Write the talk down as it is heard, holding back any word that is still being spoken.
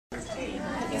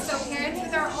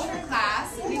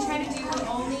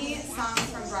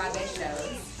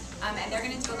and they're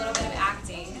going to do a little bit of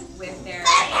acting with their...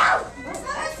 Oh,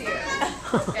 bless you.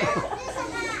 Okay.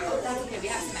 That's okay, we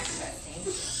have some extras.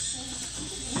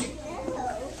 Okay.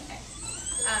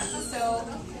 So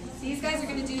these guys are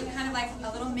going to do kind of like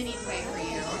a little mini play for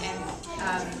you, and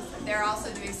they're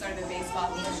also doing sort of a baseball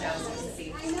theme show, so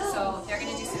you can see. So they're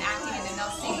going to do some acting, and then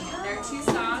they'll sing. There are 2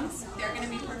 songs they're going to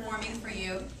be performing for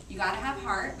you. You Gotta Have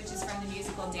Heart, which is from the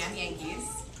musical Damn Yankees.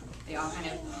 They all kind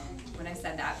of, when I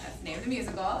said that, that's the name of the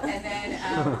musical. And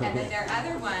then their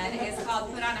other one is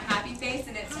called Put on a Happy Face,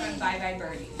 and it's from Bye Bye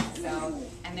Birdie. So,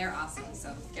 and they're awesome,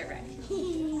 so get ready.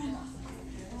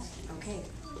 Okay,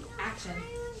 action.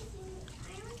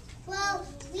 Well,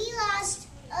 we lost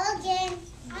again.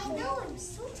 I know, I'm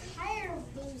so tired of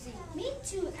losing. Me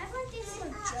too. Everyone thinks we're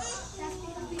jokes. That's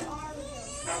because we are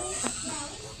jokes.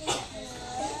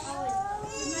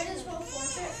 We might as well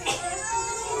forfeit for the rest of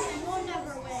the season and we'll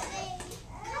never win.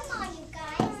 Come on, you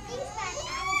guys. These bad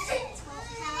attitudes won't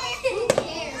help. Who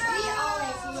cares? We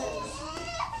always lose.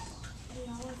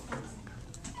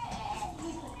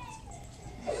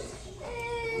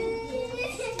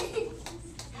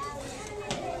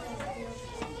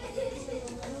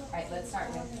 Alright, let's start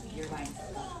with your lines.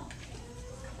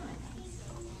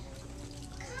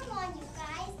 Come on, you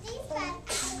guys. These bad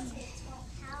attitudes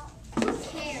won't help. Who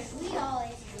cares? We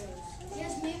always lose.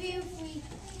 Yes, maybe if we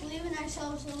believe in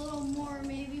ourselves a little more,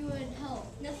 maybe it would help.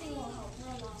 Nothing will help.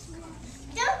 We're lost.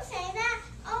 Don't say that.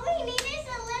 All we need is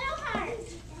a little heart.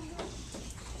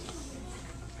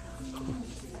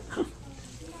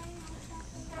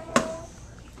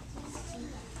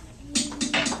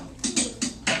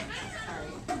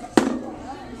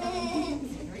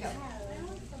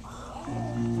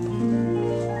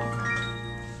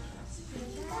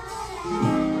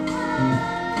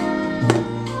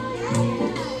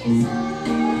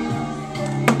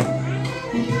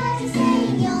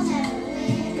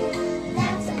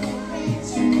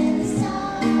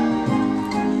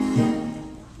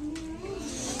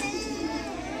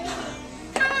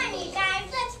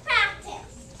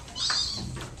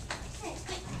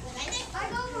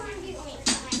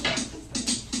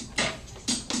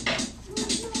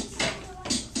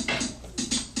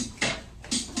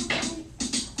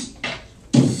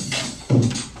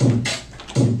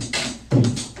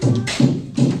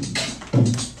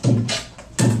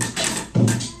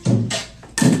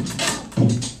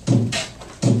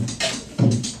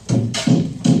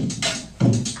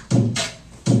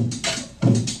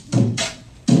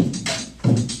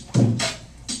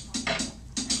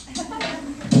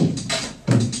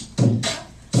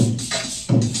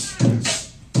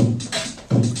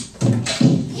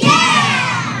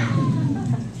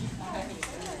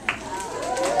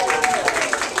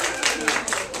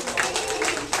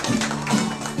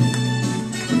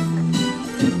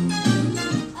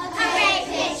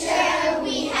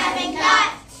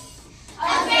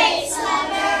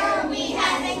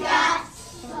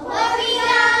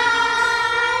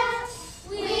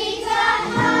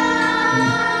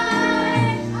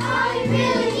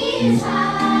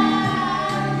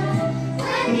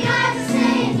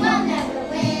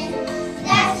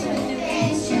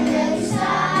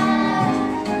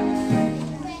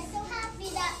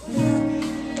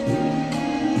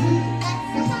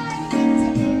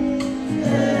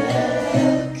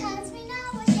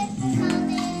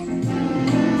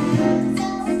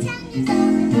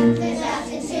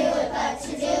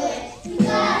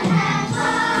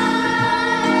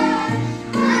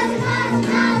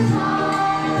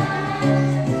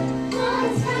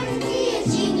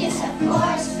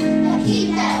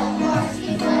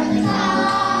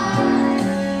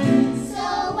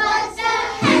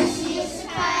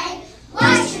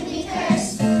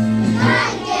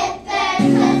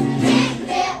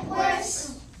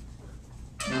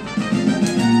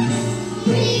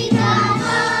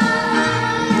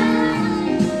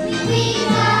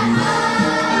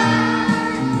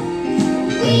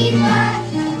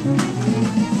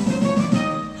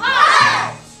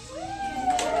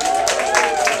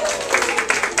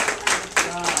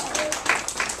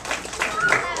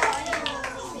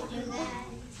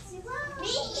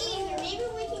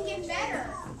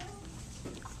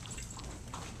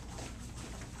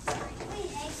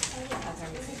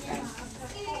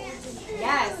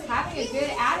 Yes, having a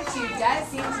good attitude does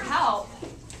seem to help.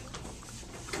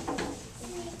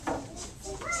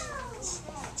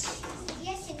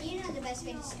 Yes, and you know the best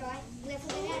way to start. Live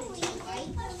with an attitude, right?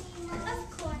 Of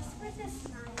course, with a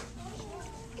smile.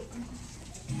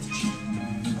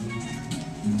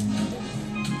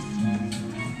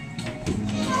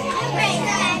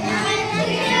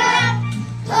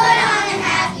 Put on a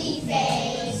happy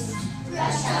face.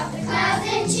 Brush off the clouds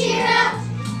and cheer up.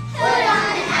 Put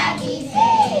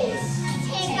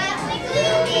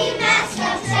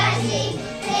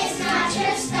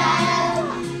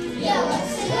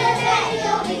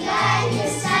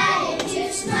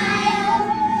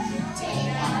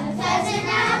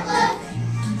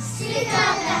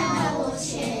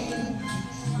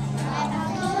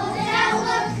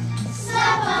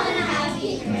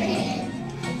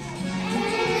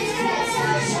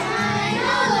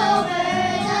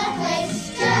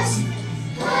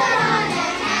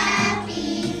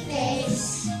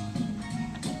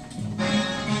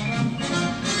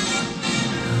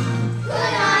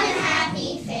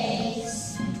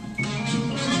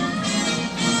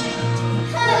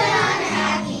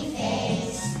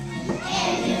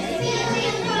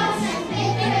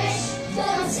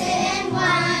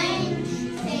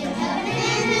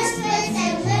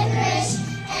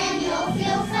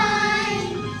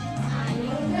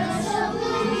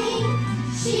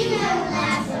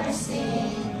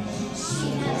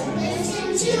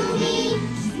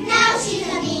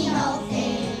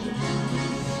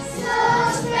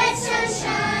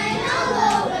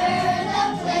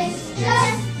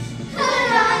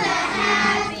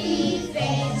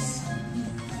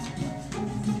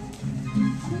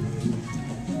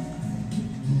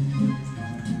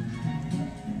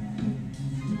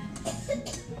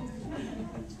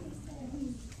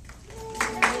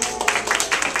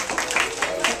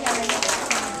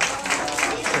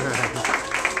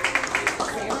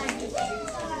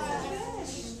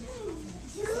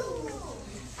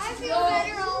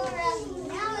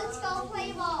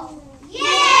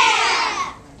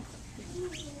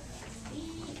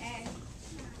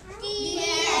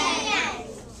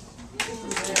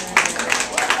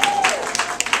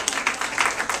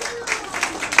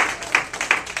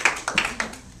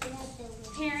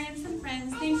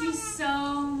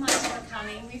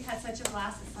such a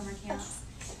blast at summer camps.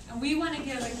 And we want to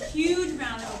give a huge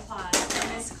round of applause for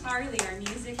Miss Carly, our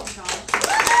music and golf teacher.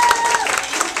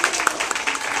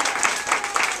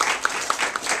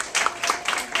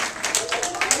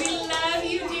 We love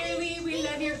you dearly, we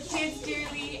love your kids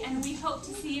dearly, and we hope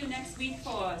to see you next week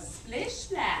for Splish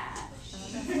Splash.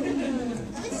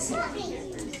 What does that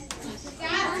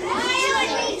mean?